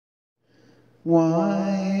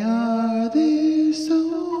Why are there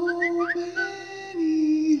so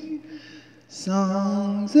many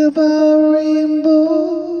songs about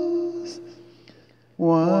rainbows?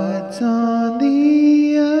 What's on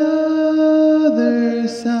the other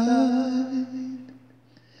side?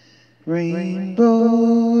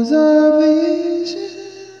 Rainbows are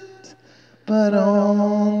visions, but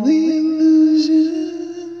only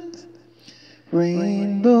illusions.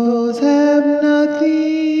 Rainbows have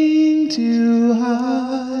nothing to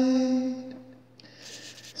hide.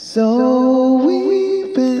 So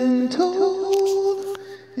we've been told,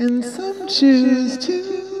 and some choose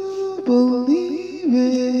to believe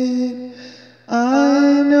it.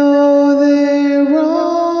 I know they're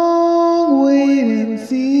wrong, wait and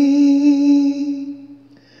see.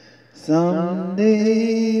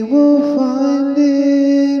 Someday we'll find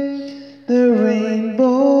it, the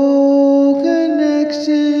rainbow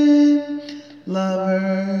connection.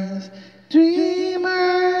 Lovers,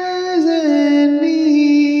 dreamers, and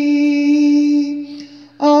me,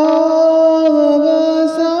 all of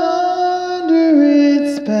us under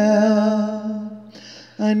its spell.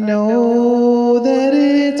 I know that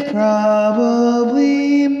it's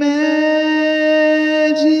probably magic.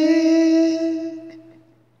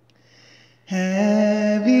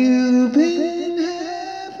 Have you been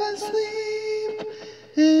half asleep,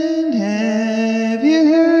 and have you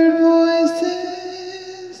heard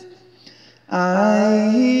voices? I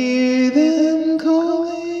hear them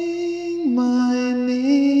calling my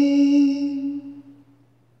name.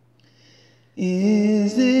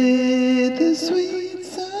 Is it the sweet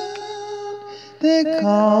sound that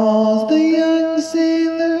calls the young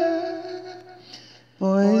sailor?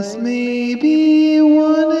 Voice may be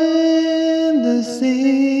one and the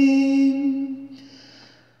same.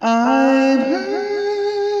 I've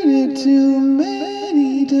heard it too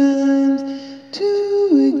many times to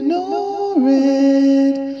ignore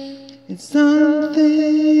it. It's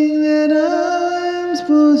something that I'm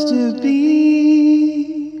supposed to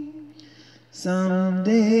be.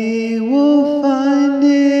 Someday we'll find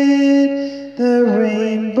it, the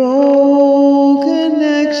rainbow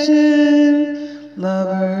connection.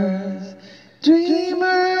 Lovers,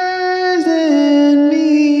 dreamers, and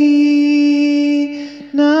me.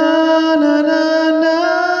 Na na na na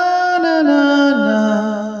na na na.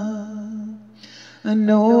 I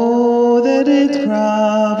know that it's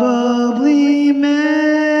probably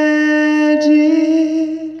magic.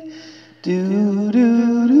 Do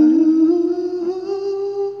do do.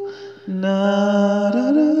 Na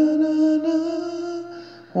da da da da.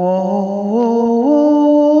 Whoa, whoa,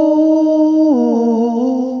 whoa.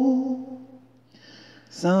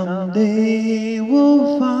 Someday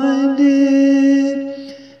we'll find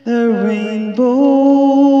it, the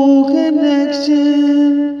rainbow connection.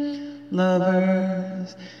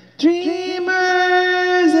 Lovers, dream.